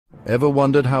Ever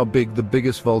wondered how big the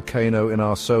biggest volcano in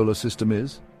our solar system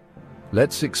is?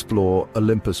 Let's explore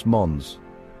Olympus Mons.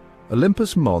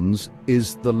 Olympus Mons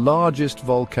is the largest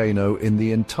volcano in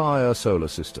the entire solar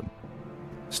system.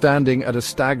 Standing at a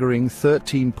staggering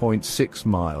 13.6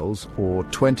 miles or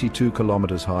 22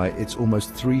 kilometers high, it's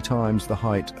almost 3 times the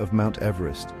height of Mount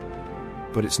Everest.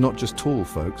 But it's not just tall,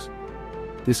 folks.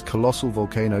 This colossal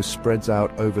volcano spreads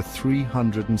out over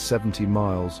 370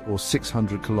 miles or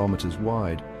 600 kilometers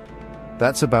wide.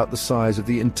 That's about the size of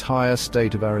the entire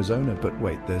state of Arizona, but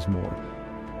wait, there's more.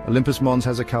 Olympus Mons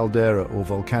has a caldera or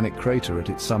volcanic crater at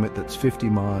its summit that's 50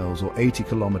 miles or 80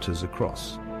 kilometers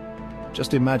across.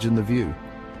 Just imagine the view.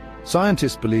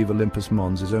 Scientists believe Olympus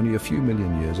Mons is only a few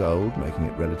million years old, making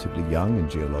it relatively young in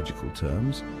geological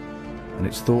terms, and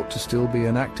it's thought to still be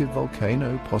an active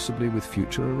volcano, possibly with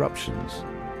future eruptions.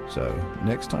 So,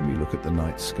 next time you look at the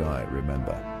night sky,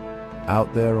 remember,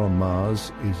 out there on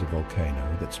Mars is a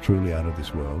volcano that's truly out of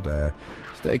this world.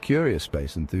 Stay curious,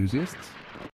 space enthusiasts.